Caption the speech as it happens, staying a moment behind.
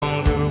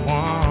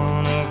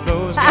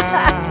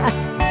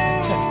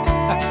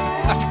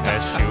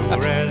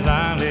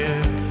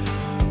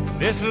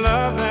this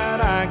love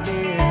that I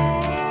give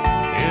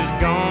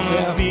is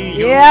gonna be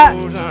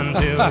yours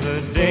until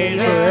the day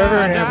Forever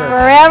and ever.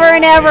 Forever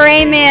and ever,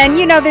 amen.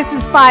 You know this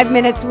is 5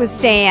 Minutes with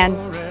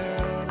Stan.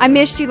 I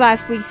missed you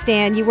last week,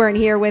 Stan. You weren't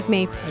here with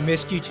me. I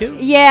missed you too.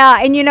 Yeah,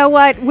 and you know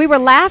what? We were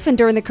laughing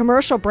during the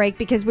commercial break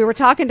because we were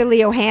talking to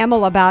Leo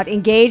Hamill about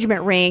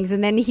engagement rings,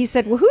 and then he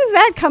said, well, who's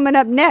that coming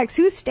up next?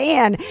 Who's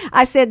Stan?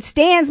 I said,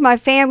 Stan's my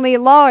family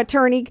law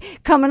attorney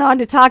coming on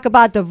to talk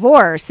about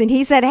divorce. And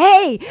he said,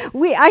 hey,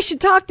 I should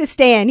talk to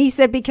Stan. He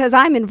said, because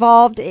I'm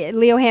involved.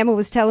 Leo Hamill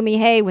was telling me,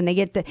 hey, when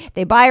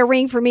they buy a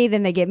ring for me,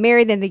 then they get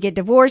married, then they get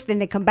divorced, then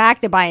they come back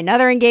to buy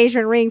another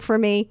engagement ring for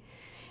me.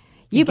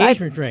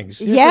 Engagement rings.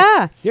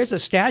 There's a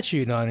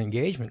statute on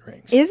engagement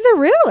rings. Is there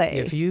really?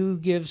 If you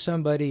give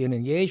somebody an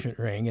engagement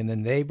ring and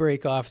then they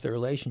break off the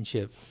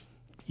relationship,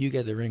 you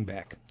get the ring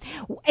back.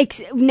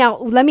 Now,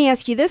 let me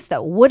ask you this,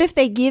 though. What if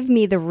they give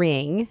me the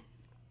ring,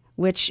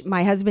 which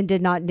my husband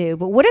did not do,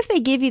 but what if they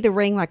give you the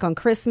ring like on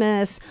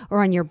Christmas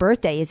or on your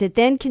birthday? Is it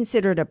then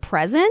considered a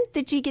present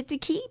that you get to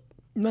keep?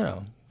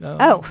 No.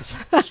 Oh.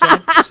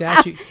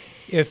 Statute.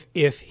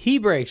 If he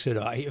breaks it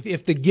off,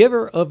 if the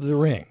giver of the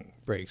ring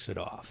breaks it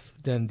off,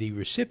 then the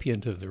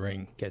recipient of the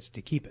ring gets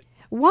to keep it.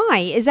 Why?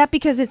 Is that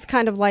because it's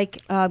kind of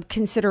like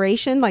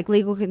consideration, like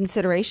legal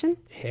consideration?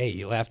 Hey,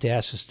 you'll have to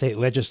ask the state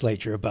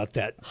legislature about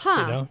that.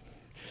 Huh. You know?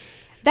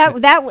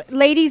 That,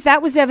 ladies,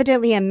 that was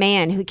evidently a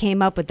man who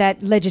came up with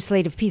that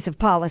legislative piece of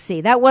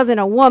policy. That wasn't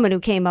a woman who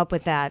came up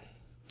with that.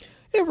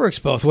 It works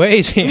both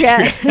ways.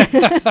 Yeah. How does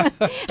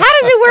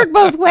it work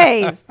both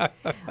ways?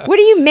 What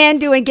are you men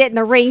doing getting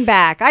the ring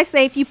back? I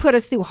say if you put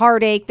us through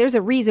heartache, there's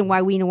a reason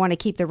why we want to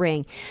keep the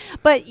ring.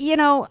 But, you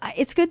know,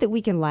 it's good that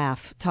we can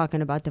laugh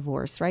talking about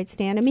divorce, right,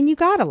 Stan? I mean, you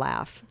got to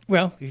laugh.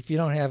 Well, if you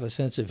don't have a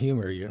sense of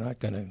humor, you're not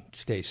going to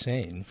stay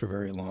sane for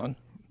very long.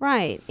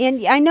 Right.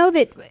 And I know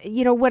that,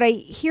 you know, what I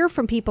hear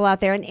from people out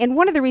there, and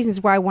one of the reasons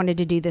why I wanted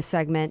to do this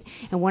segment,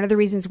 and one of the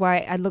reasons why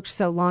I looked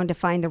so long to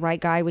find the right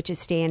guy, which is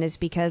Stan, is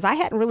because I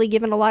hadn't really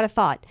given a lot of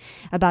thought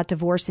about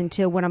divorce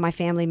until one of my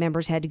family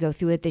members had to go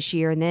through it this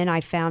year. And then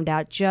I found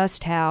out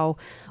just how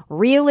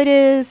real it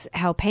is,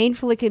 how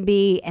painful it can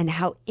be, and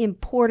how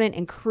important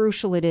and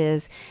crucial it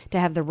is to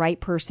have the right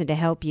person to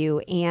help you.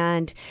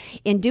 And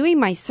in doing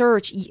my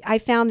search, I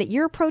found that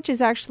your approach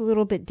is actually a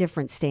little bit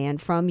different, Stan,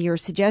 from your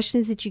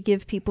suggestions that you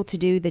give people to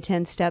do the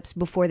 10 steps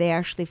before they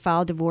actually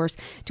file divorce,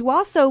 to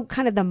also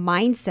kind of the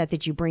mindset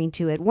that you bring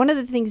to it. One of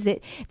the things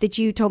that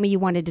you told me you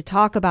wanted to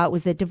talk about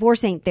was that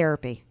divorce ain't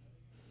therapy.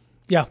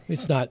 Yeah,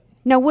 it's not.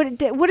 Now, what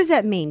does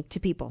that mean to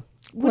people?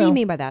 What do you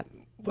mean by that?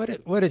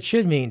 What it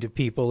should mean to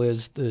people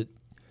is that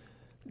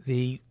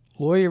the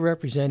lawyer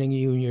representing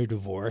you in your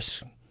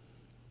divorce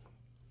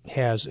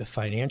has a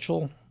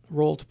financial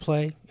role to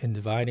play in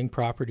dividing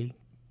property,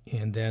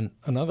 and then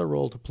another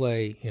role to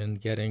play in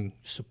getting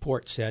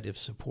support set if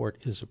support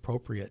is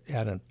appropriate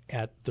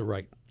at the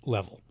right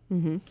level.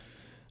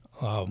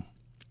 Mm-hmm.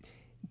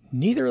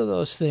 Neither of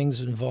those things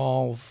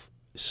involve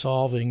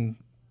solving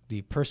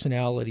the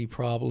personality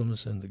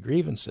problems and the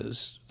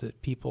grievances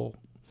that people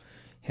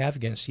have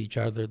against each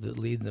other that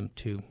lead them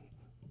to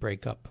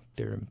break up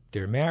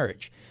their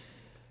marriage.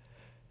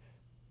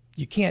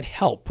 You can't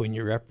help when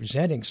you're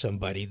representing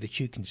somebody that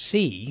you can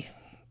see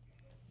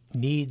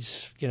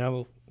needs, you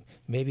know,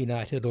 maybe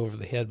not hit over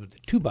the head with a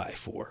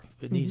 2x4,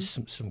 but needs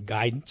some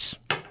guidance,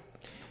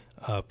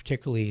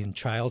 particularly in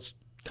child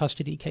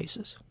custody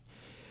cases.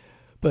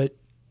 But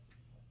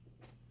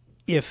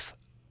if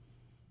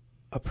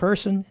a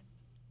person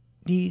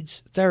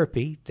needs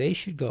therapy, they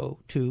should go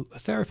to a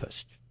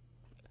therapist.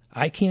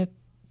 I can't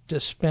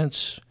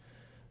dispense,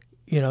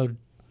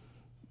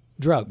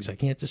 drugs. I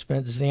can't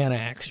dispense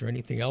Xanax or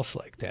anything else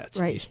like that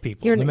to these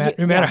people, no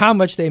matter how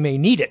much they may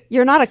need it.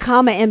 You're not a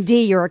comma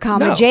MD, you're a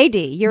comma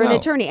JD. You're an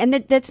attorney. And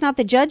that's not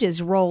the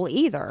judge's role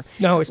either.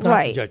 No, it's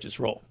not the judge's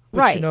role. But,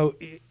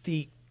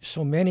 right.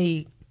 So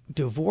many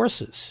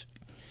divorces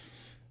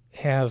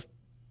have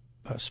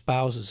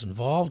spouses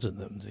involved in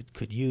them that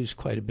could use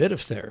quite a bit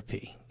of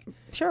therapy.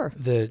 Sure.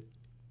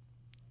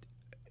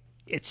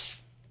 It's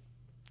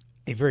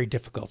a very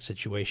difficult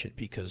situation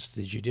because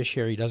the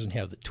judiciary doesn't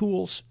have the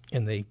tools,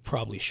 and they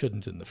probably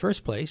shouldn't in the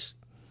first place,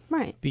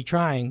 be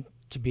trying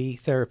to be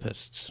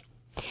therapists.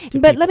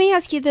 But let me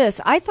ask you this.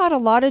 I thought a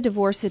lot of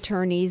divorce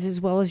attorneys as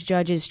well as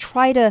judges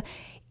try to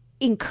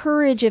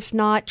encourage, if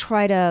not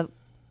try to,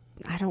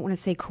 I don't want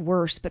to say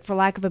coerce, but for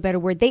lack of a better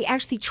word, they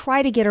actually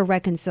try to get a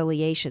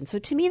reconciliation. So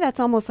to me, that's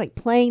almost like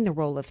playing the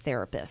role of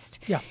therapist.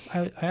 Yeah,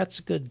 that's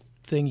a good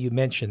thing you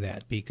mentioned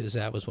that, because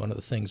that was one of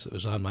the things that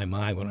was on my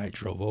mind when I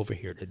drove over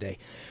here today.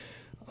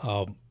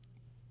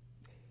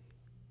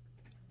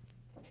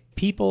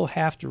 People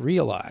have to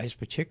realize,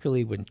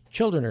 particularly when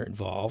children are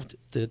involved,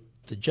 that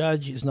the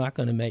judge is not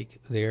going to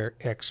make their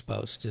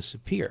ex-spouse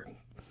disappear.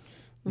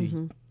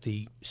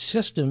 The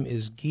system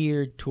is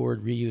geared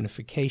toward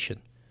reunification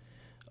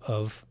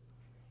of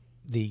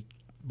the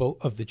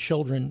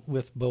children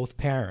with both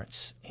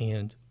parents,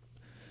 and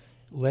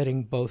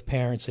letting both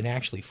parents, and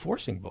actually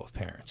forcing both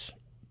parents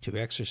to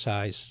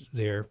exercise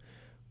their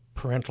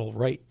parental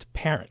right to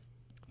parent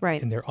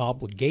Right. and their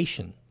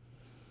obligation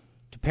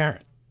to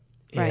parent.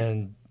 Right.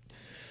 And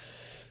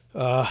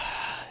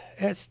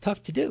that's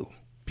tough to do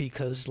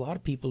because a lot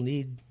of people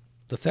need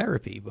the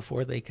therapy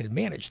before they can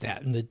manage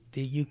that. And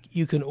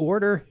you can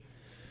order,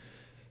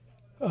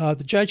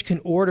 the judge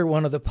can order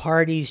one of the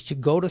parties to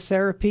go to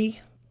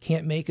therapy.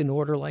 Can't make an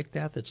order like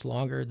that that's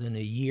longer than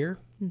a year.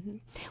 Mm-hmm.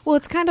 Well,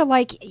 it's kind of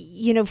like,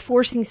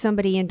 forcing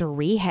somebody into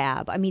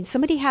rehab. I mean,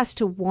 somebody has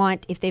to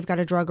want, if they've got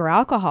a drug or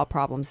alcohol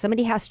problem,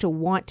 somebody has to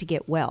want to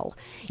get well.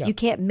 Yeah. You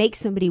can't make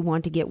somebody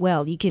want to get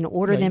well. You can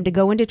order them to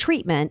go into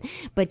treatment,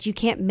 but you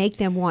can't make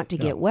them want to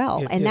get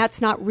well. And that's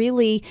not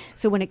really,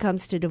 so when it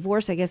comes to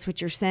divorce, I guess what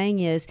you're saying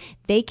is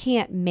they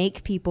can't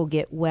make people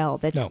get well.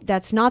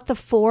 That's not the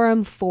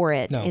forum for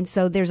it. No. And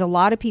so there's a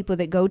lot of people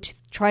that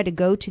try to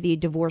go to the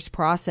divorce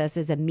process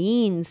as a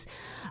means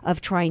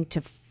of trying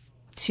to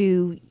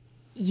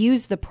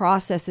use the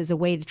process as a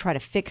way to try to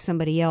fix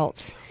somebody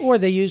else. Or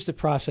they use the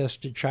process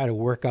to try to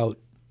work out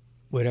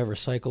whatever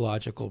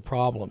psychological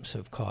problems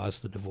have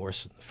caused the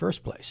divorce in the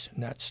first place.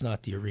 And that's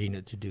not the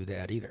arena to do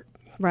that either.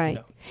 Right.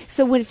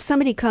 So if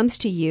somebody comes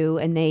to you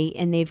and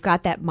they've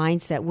got that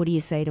mindset, what do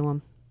you say to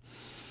them?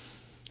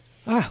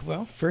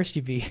 Well, first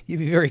you'd be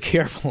very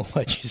careful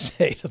what you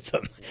say to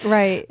them.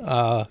 Right.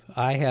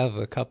 I have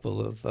a couple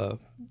of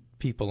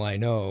people I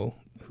know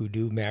who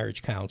do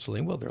marriage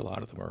counseling. Well, there are a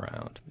lot of them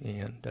around,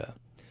 and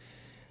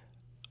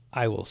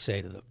I will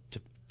say to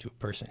a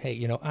person,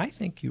 "Hey, I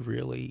think you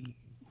really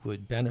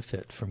would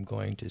benefit from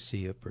going to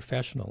see a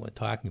professional and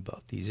talking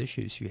about these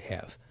issues you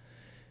have,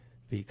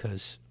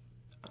 because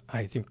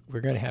I think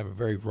we're going to have a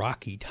very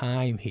rocky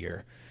time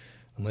here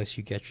unless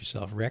you get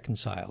yourself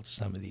reconciled to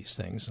some of these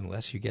things,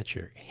 unless you get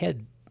your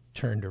head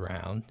turned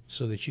around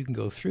so that you can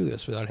go through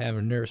this without having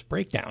a nervous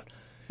breakdown."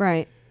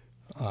 Right.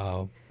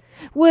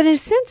 Well, in a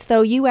sense,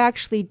 though, you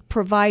actually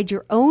provide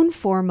your own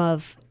form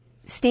of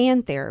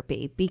stand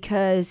therapy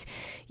because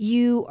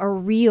you are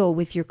real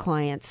with your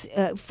clients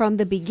from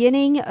the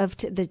beginning of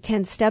the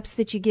 10 steps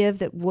that you give,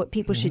 that what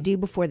people should do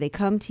before they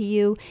come to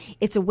you.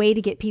 It's a way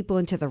to get people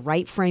into the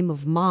right frame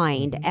of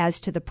mind as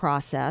to the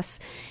process.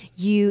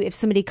 If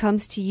somebody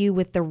comes to you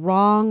with the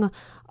wrong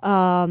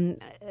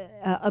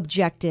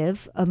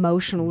objective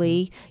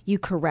emotionally, you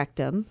correct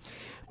them.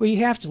 Well,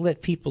 you have to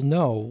let people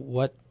know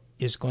what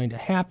is going to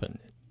happen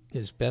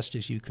as best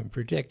as you can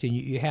predict, and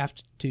you have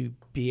to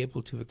be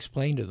able to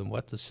explain to them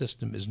what the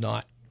system is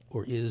not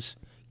or is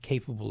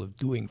capable of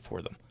doing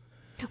for them.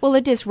 Well,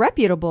 a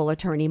disreputable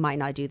attorney might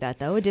not do that,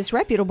 though. A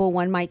disreputable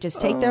one might just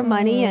take their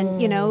money and,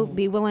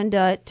 be willing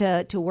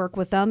to work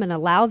with them and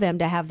allow them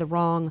to have the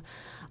wrong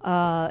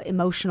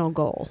emotional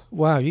goal.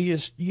 Wow, you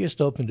just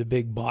opened a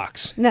big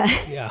box. No.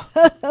 Yeah.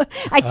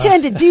 I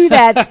tend to do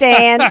that,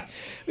 Stan.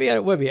 We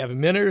have a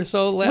minute or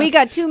so left? We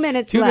got 2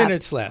 minutes left. 2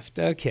 minutes left.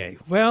 Okay.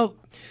 Well,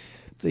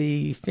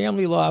 the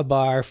family law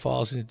bar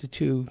falls into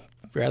two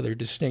rather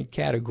distinct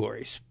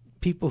categories.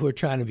 People who are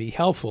trying to be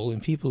helpful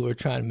and people who are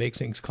trying to make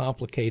things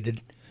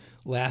complicated,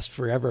 last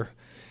forever,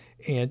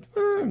 and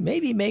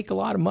maybe make a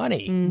lot of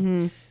money.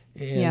 Mm-hmm.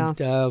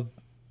 And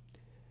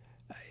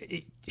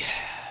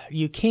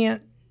you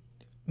can't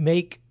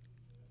make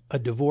a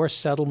divorce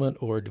settlement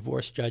or a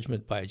divorce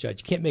judgment by a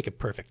judge. You can't make it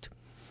perfect.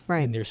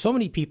 Right. And there's so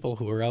many people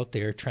who are out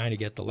there trying to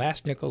get the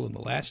last nickel and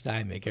the last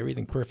dime, make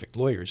everything perfect.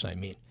 Lawyers, I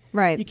mean.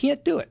 Right. You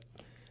can't do it.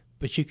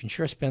 But you can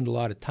sure spend a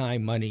lot of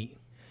time, money,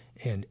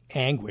 and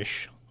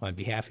anguish on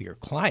behalf of your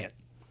client.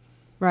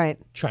 Right.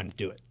 Trying to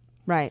do it.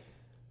 Right.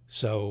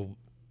 So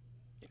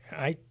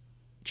I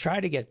try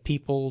to get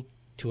people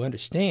to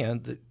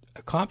understand that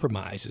a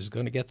compromise is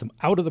going to get them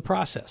out of the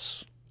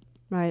process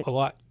right. a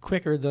lot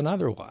quicker than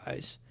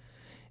otherwise.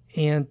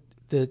 And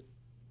that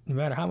no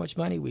matter how much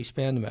money we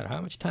spend, no matter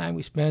how much time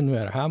we spend, no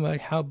matter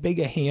how big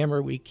a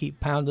hammer we keep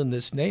pounding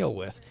this nail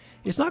with,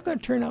 it's not going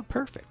to turn out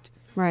perfect.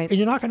 Right. And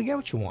you're not going to get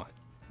what you want.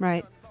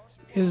 Right.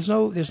 There's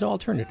no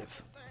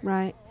alternative.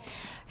 Right.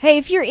 Hey,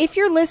 if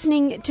you're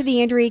listening to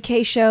the Andrea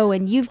Kaye Show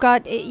and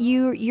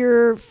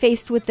you're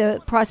faced with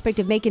the prospect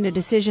of making a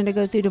decision to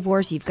go through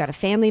divorce, you've got a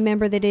family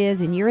member that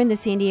is, and you're in the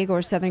San Diego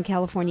or Southern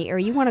California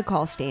area, you want to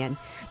call Stan.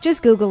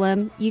 Just Google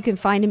him. You can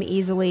find him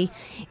easily,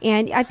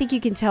 and I think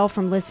you can tell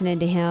from listening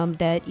to him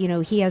that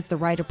he has the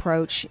right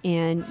approach,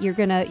 and you're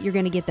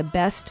gonna get the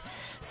best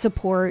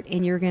support,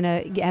 and you're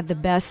gonna have the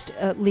best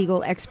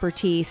legal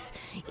expertise,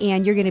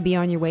 and you're gonna be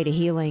on your way to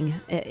healing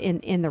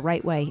in the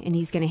right way, and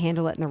he's gonna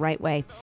handle it in the right way.